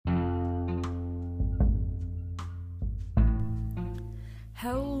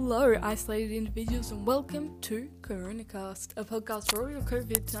Hello, isolated individuals, and welcome to CoronaCast, a podcast for all your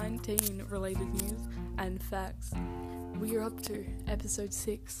COVID-19 related news and facts. We are up to episode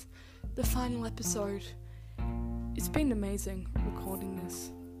 6, the final episode. It's been amazing recording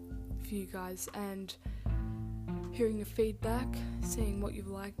this for you guys and hearing your feedback, seeing what you've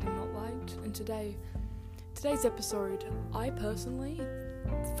liked and not liked. And today's episode, I personally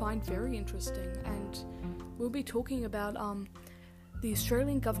find very interesting, and we'll be talking about the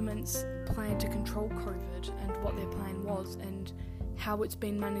Australian government's plan to control COVID and what their plan was and how it's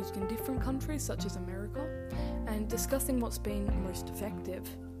been managed in different countries such as America, and discussing what's been most effective.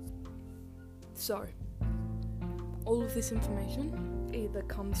 So, all of this information either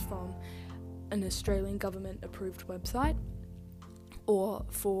comes from an Australian government approved website or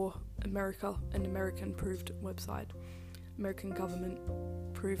for America, an American approved website, American government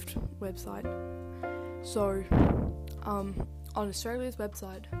approved website. So, on Australia's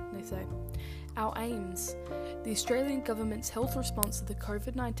website, they say, our aims. The Australian government's health response to the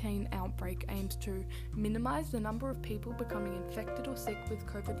COVID-19 outbreak aims to minimise the number of people becoming infected or sick with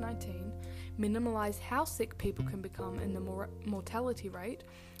COVID-19, minimise how sick people can become and the mortality rate,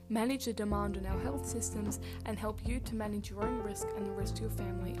 manage the demand on our health systems, and help you to manage your own risk and the risk to your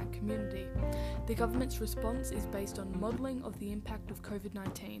family and community. The government's response is based on modelling of the impact of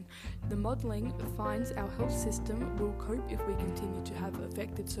COVID-19. The modelling finds our health system will cope if we continue to have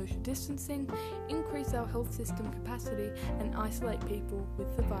effective social distancing, increase our health system capacity, and isolate people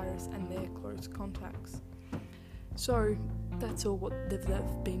with the virus and their close contacts. So that's all what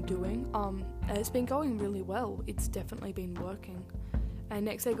they've been doing. It's been going really well. It's definitely been working. And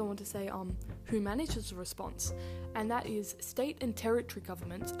next they go on to say who manages the response, and that is state and territory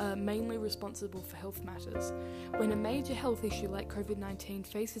governments are mainly responsible for health matters. When a major health issue like COVID-19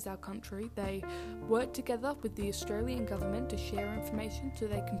 faces our country, they work together with the Australian government to share information so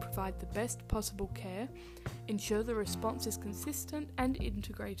they can provide the best possible care, ensure the response is consistent and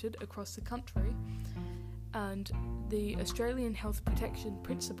integrated across the country. And the Australian Health Protection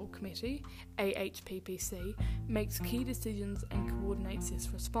Principal Committee, AHPPC, makes key decisions and coordinates this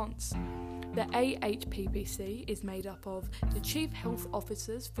response. The AHPPC is made up of the Chief Health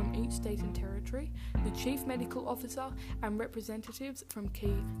Officers from each state and territory, the Chief Medical Officer, and representatives from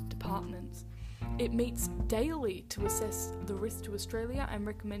key departments. It meets daily to assess the risk to Australia and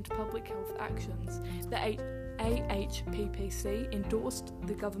recommend public health actions. The AHPPC endorsed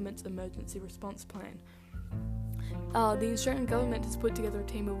the government's emergency response plan. The Australian government has put together a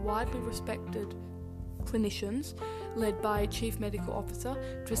team of widely respected clinicians led by a Chief Medical Officer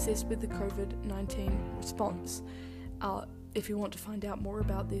to assist with the COVID-19 response. If you want to find out more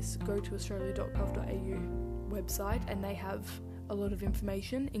about this, go to australia.gov.au website, and they have a lot of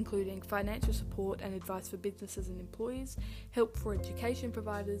information, including financial support and advice for businesses and employees, help for education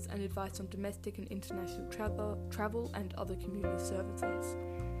providers, and advice on domestic and international travel and other community services.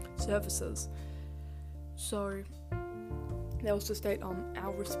 So, they also state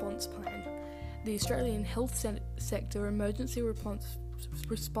our response plan. The Australian Health Sector Emergency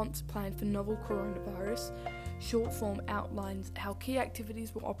Response Plan for Novel Coronavirus, short form, outlines how key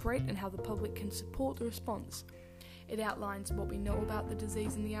activities will operate and how the public can support the response. It outlines what we know about the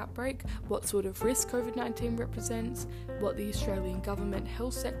disease and the outbreak, what sort of risk COVID-19 represents, what the Australian government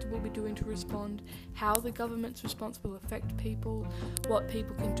health sector will be doing to respond, how the government's response will affect people, what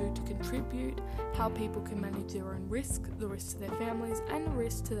people can do to contribute, how people can manage their own risk, the risk to their families, and the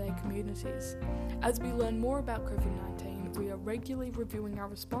risk to their communities. As we learn more about COVID-19, we are regularly reviewing our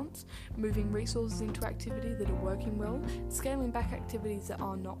response, moving resources into activities that are working well, scaling back activities that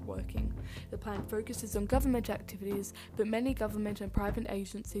are not working. The plan focuses on government activities, but many government and private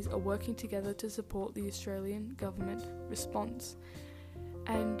agencies are working together to support the Australian government response.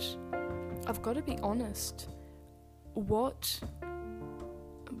 And I've got to be honest, what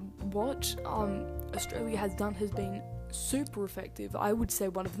Australia has done has been super effective. I would say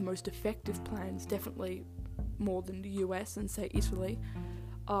one of the most effective plans, definitely more than the US and say Italy.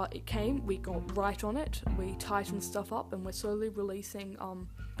 We got right on it, we tightened stuff up, and we're slowly releasing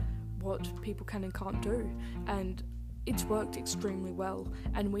what people can and can't do, and it's worked extremely well.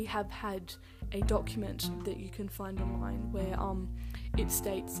 And we have had a document that you can find online where it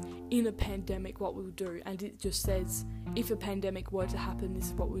states in a pandemic what we'll do, and it just says if a pandemic were to happen, this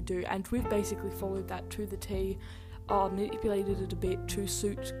is what we'll do, and we've basically followed that to the T, manipulated it a bit to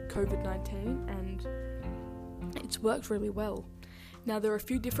suit COVID-19, and it's worked really well. Now, there are a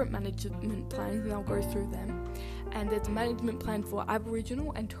few different management plans, and I'll go through them. And there's a management plan for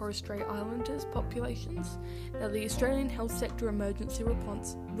Aboriginal and Torres Strait Islanders populations. Now, the Australian Health Sector Emergency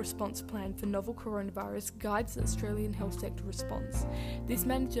Response Plan for novel coronavirus guides the Australian health sector response. This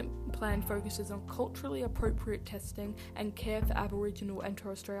management plan focuses on culturally appropriate testing and care for Aboriginal and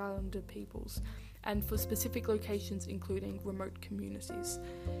Torres Strait Islander peoples, and for specific locations including remote communities.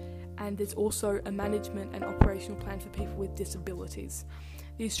 And there's also a management and operational plan for people with disabilities.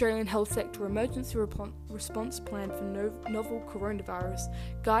 The Australian Health Sector Emergency Response Plan for novel coronavirus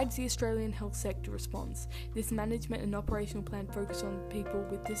guides the Australian health sector response. This management and operational plan focus on people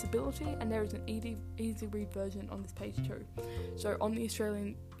with disability, and there is an easy read version on this page too. So on the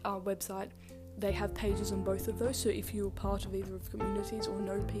Australian website, they have pages on both of those, so if you're part of either of the communities or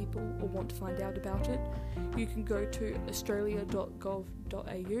know people or want to find out about it, you can go to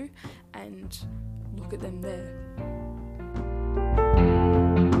australia.gov.au and look at them there.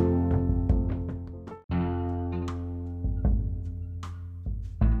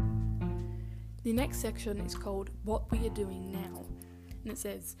 The next section is called What We Are Doing Now, and it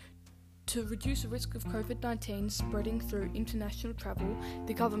says, to reduce the risk of COVID-19 spreading through international travel,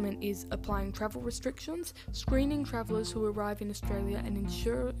 the government is applying travel restrictions, screening travellers who arrive in Australia and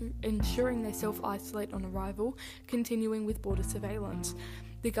ensuring they self-isolate on arrival, continuing with border surveillance.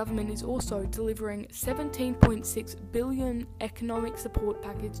 The government is also delivering $17.6 billion economic support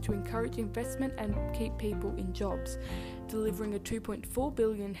package to encourage investment and keep people in jobs, delivering a $2.4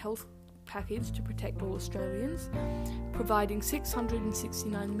 billion health package to protect all Australians, providing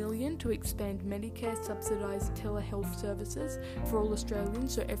 $669 million to expand Medicare subsidised telehealth services for all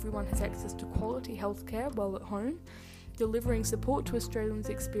Australians so everyone has access to quality healthcare while at home, delivering support to Australians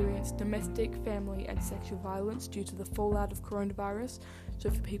experience domestic, family and sexual violence due to the fallout of coronavirus, so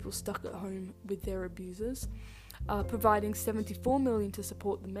for people stuck at home with their abusers, providing $74 million to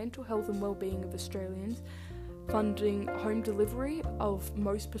support the mental health and well-being of Australians, funding home delivery of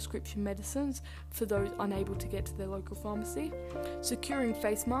most prescription medicines for those unable to get to their local pharmacy, securing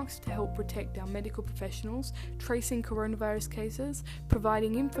face masks to help protect our medical professionals, tracing coronavirus cases,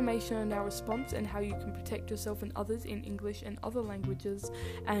 providing information on our response and how you can protect yourself and others in English and other languages,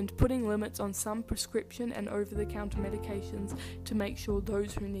 and putting limits on some prescription and over-the-counter medications to make sure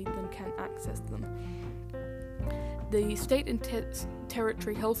those who need them can access them. The state and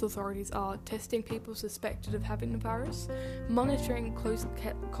territory health authorities are testing people suspected of having the virus, monitoring close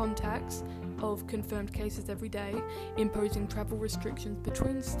contacts of confirmed cases every day, imposing travel restrictions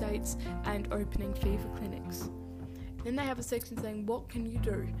between states, and opening fever clinics. Then they have a section saying, what can you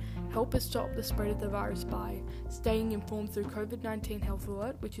do? Help us stop the spread of the virus by staying informed through COVID-19 Health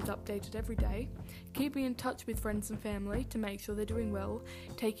Alert, which is updated every day, keeping in touch with friends and family to make sure they're doing well,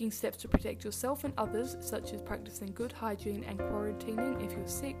 taking steps to protect yourself and others, such as practicing good hygiene and quarantining if you're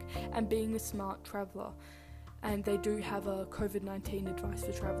sick, and being a smart traveller. And they do have a COVID-19 advice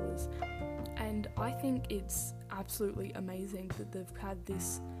for travellers. And I think it's absolutely amazing that they've had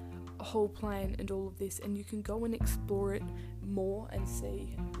this whole plan and all of this, and you can go and explore it more and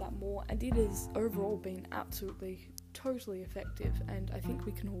see that more, and it has overall been absolutely totally effective, and I think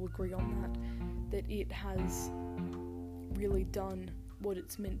we can all agree on that it has really done what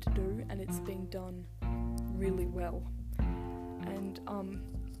it's meant to do, and it's been done really well. And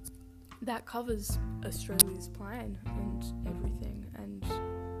that covers Australia's plan and everything, and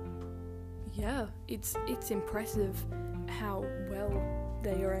yeah, it's impressive how well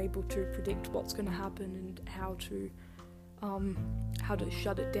they are able to predict what's going to happen and how to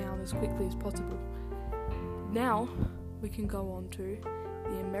shut it down as quickly as possible. Now we can go on to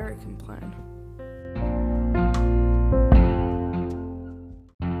the American plan.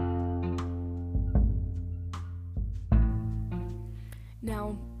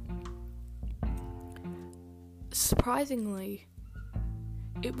 Now, surprisingly,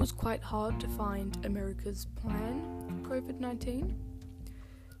 it was quite hard to find America's plan for COVID-19.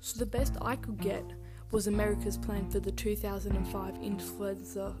 So the best I could get was America's plan for the 2005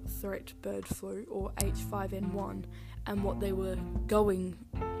 influenza threat bird flu, or H5N1, and what they were going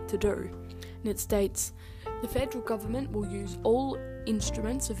to do. And it states, the federal government will use all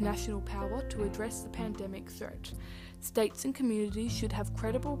instruments of national power to address the pandemic threat. States and communities should have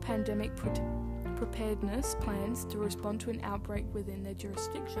credible pandemic preparedness plans to respond to an outbreak within their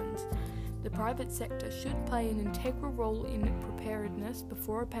jurisdictions. The private sector should play an integral role in preparedness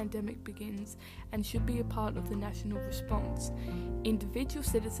before a pandemic begins and should be a part of the national response. Individual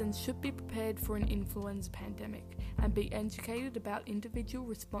citizens should be prepared for an influenza pandemic and be educated about individual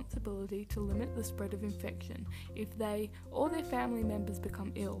responsibility to limit the spread of infection if they or their family members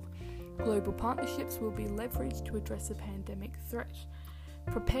become ill. Global partnerships will be leveraged to address the pandemic threat.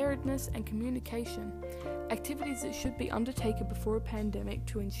 Preparedness and communication. Activities that should be undertaken before a pandemic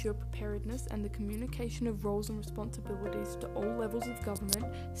to ensure preparedness and the communication of roles and responsibilities to all levels of government,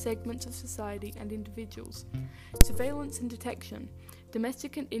 segments of society, and individuals. Surveillance and detection.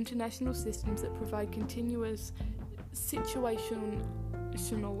 Domestic and international systems that provide continuous situational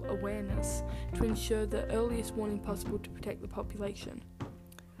awareness to ensure the earliest warning possible to protect the population.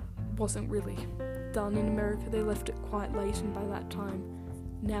 Wasn't really done in America. They left it quite late, and by that time,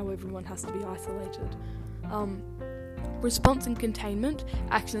 now everyone has to be isolated. Response and containment,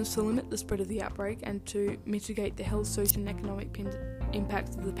 actions to limit the spread of the outbreak and to mitigate the health, social and economic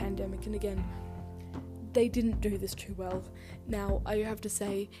impacts of the pandemic. And again, they didn't do this too well. Now, I have to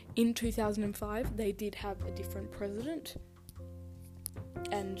say, in 2005, they did have a different president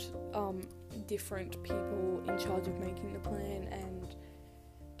and different people in charge of making the plan and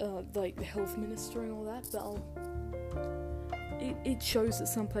like the health minister and all that, but it shows that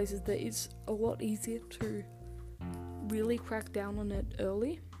some places that it's a lot easier to really crack down on it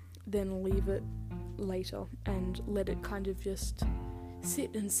early than leave it later and let it kind of just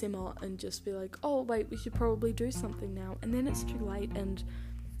sit and simmer and just be like, oh wait, we should probably do something now, and then it's too late and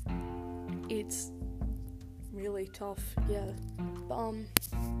it's really tough.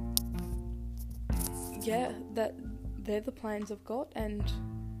 That they're the plans I've got, and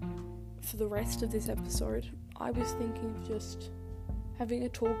for the rest of this episode I was thinking of just having a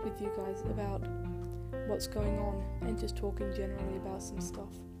talk with you guys about what's going on and just talking generally about some stuff.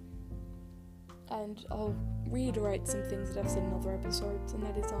 And I'll reiterate some things that I've said in other episodes, and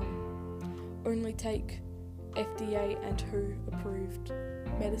that is only take FDA and WHO approved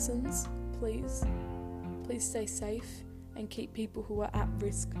medicines, please. Please stay safe and keep people who are at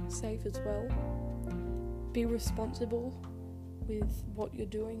risk safe as well. Be responsible with what you're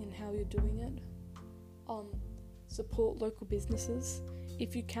doing and how you're doing it. Support local businesses.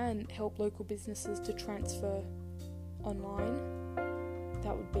 If you can, help local businesses to transfer online.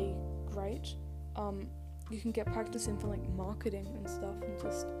 That would be great. You can get practice in for like marketing and stuff, and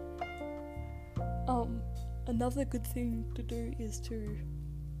just another good thing to do is to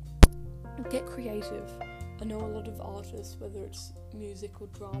get creative. I know a lot of artists, whether it's music or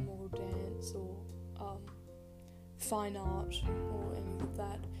drama or dance or fine art or any of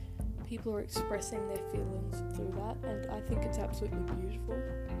that, people are expressing their feelings through that, and I think it's absolutely beautiful.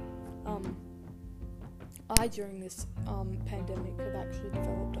 I, during this pandemic, have actually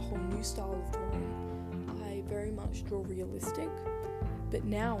developed a whole new style of drawing. I very much draw realistic, but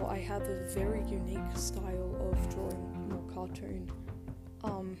now I have a very unique style of drawing more cartoon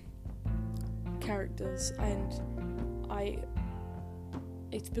characters, and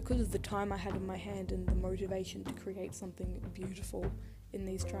it's because of the time I had in my hand and the motivation to create something beautiful in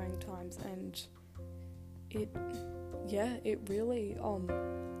these trying times, and it really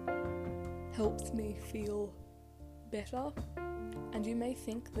helps me feel better. And you may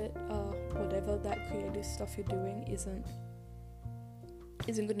think that whatever that creative stuff you're doing isn't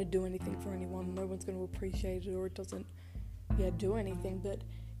going to do anything for anyone, no one's going to appreciate it, or it doesn't do anything, but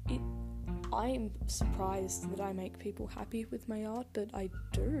I'm surprised that I make people happy with my art, but I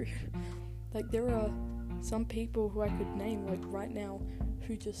do. Like, there are some people who I could name, like right now,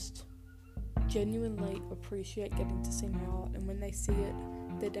 who just genuinely appreciate getting to see my art, and when they see it,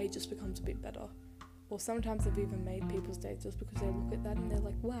 their day just becomes a bit better. Or sometimes I've even made people's days just because they look at that and they're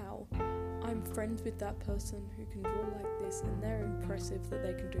like, wow, I'm friends with that person who can draw like this, and they're impressive that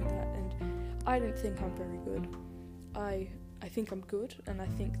they can do that. And I don't think I'm very good. I think I'm good, and I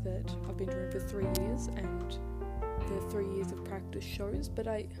think that I've been drawing for 3 years, and the 3 years of practice shows, but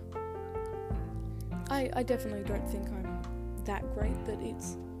I definitely don't think I'm that great, but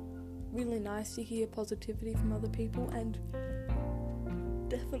it's really nice to hear positivity from other people, and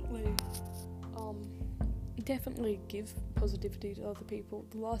definitely give positivity to other people.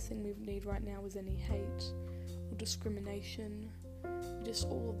 The last thing we need right now is any hate or discrimination, just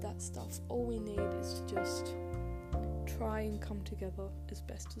all of that stuff. All we need is to just try and come together as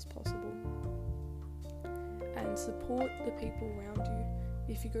best as possible and support the people around you.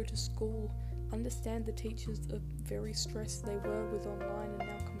 If you go to school, understand the teachers are very stressed. They were with online and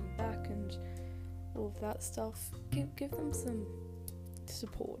now coming back and all of that stuff. Give them some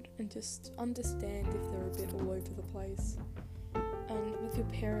support and just understand if they're a bit all over the place. And with your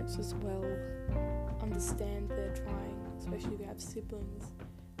parents as well, understand they're trying, especially if you have siblings.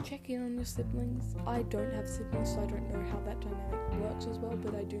 Check in on your siblings. I don't have siblings, so I don't know how that dynamic works as well,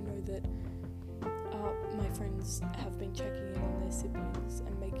 but I do know that my friends have been checking in on their siblings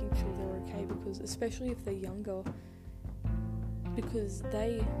and making sure they're okay, because especially if they're younger, because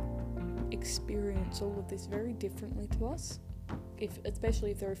they experience all of this very differently to us,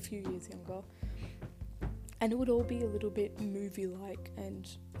 especially if they're a few years younger. And it would all be a little bit movie-like and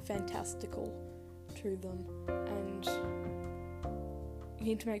fantastical to them. And you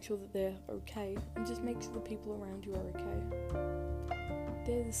need to make sure that they're okay, and just make sure the people around you are okay.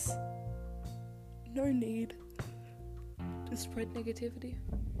 There's no need to spread negativity.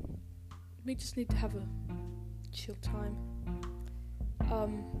 We just need to have a chill time.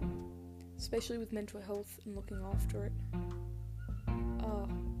 Especially with mental health and looking after it.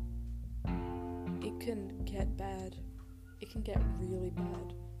 It can get bad. It can get really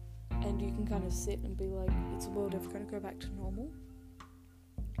bad. And you can kind of sit and be like, is the world ever going to go back to normal?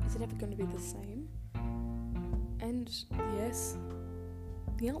 Is it ever going to be the same? And yes,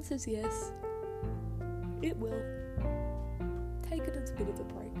 the answer is yes. It will. Take it as a bit of a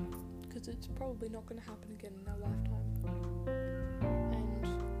break, because it's probably not going to happen again in our lifetime. And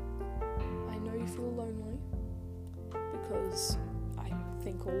I know you feel lonely, because I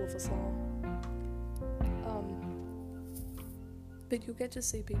think all of us are. But you'll get to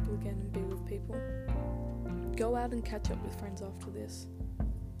see people again and be with people. Go out and catch up with friends after this.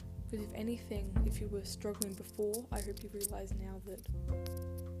 Because if anything, if you were struggling before, I hope you realise now that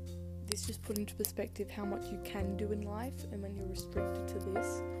this just put into perspective how much you can do in life, and when you're restricted to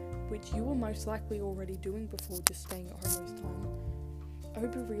this, which you were most likely already doing before just staying at home most time, I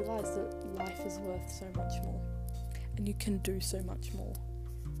hope you realise that life is worth so much more, and you can do so much more.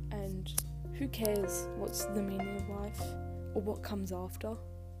 And who cares what's the meaning of life or what comes after?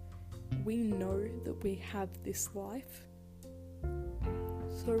 We know that we have this life,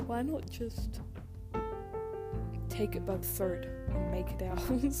 so why not just take it by the throat and make it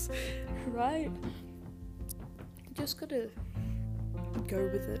ours, right? Just gotta go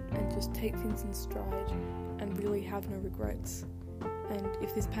with it and just take things in stride and really have no regrets. And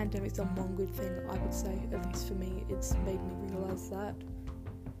if this pandemic's done one good thing, I would say, at least for me, it's made me realise that.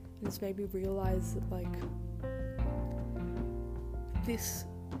 And it's made me realise that, like, this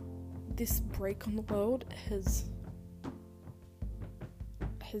break on the world has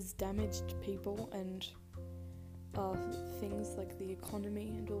damaged people and things like the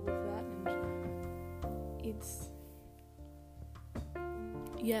economy and all of that, and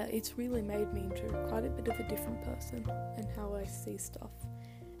it's really made me into quite a bit of a different person and how I see stuff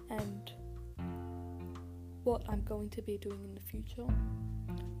and what I'm going to be doing in the future.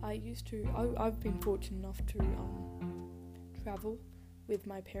 I've been fortunate enough to travel with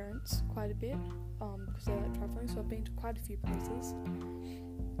my parents quite a bit because they like travelling, so I've been to quite a few places,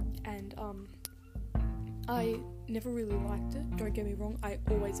 and I never really liked it, don't get me wrong. I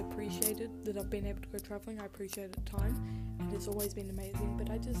always appreciated that I've been able to go travelling. I appreciated the time, and it's always been amazing, but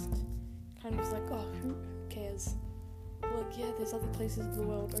I just kind of was like, oh, who cares? Like, yeah, there's other places of the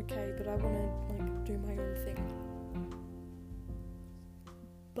world, okay, but I want to, like, do my own thing.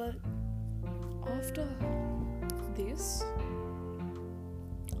 But after this,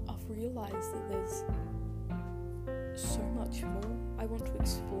 I've realised that there's so much more. I want to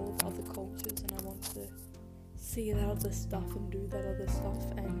explore other cultures, and I want to see that other stuff and do that other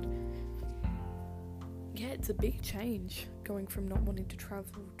stuff, and yeah, it's a big change going from not wanting to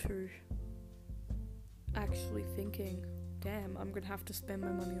travel to actually thinking, damn, I'm gonna have to spend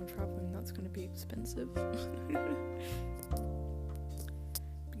my money on traveling, that's gonna be expensive.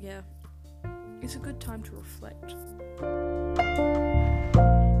 Yeah, it's a good time to reflect.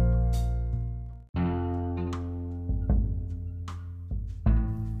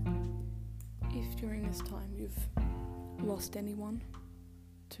 If during this time you've lost anyone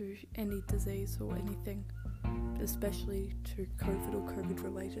to any disease or anything, especially to COVID or COVID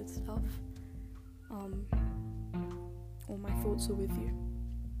related stuff, all my thoughts are with you.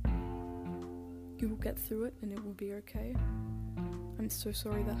 You will get through it and it will be okay. I'm so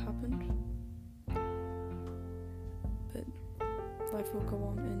sorry that happened, but life will go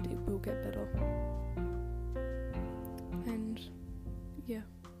on and it will get better. And yeah,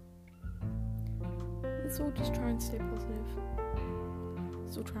 let's all just try and stay positive.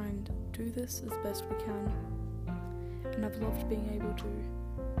 Let's all try and do this as best we can. And I've loved being able to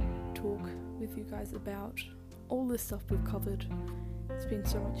talk with you guys about all this stuff we've covered. It's been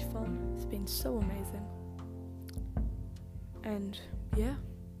so much fun. It's been so amazing. And yeah,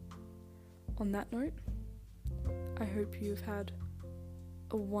 on that note, I hope you've had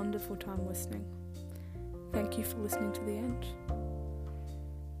a wonderful time listening. Thank you for listening to the end.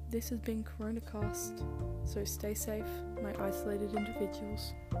 This has been CoronaCast, so stay safe, my isolated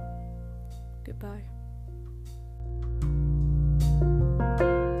individuals. Goodbye.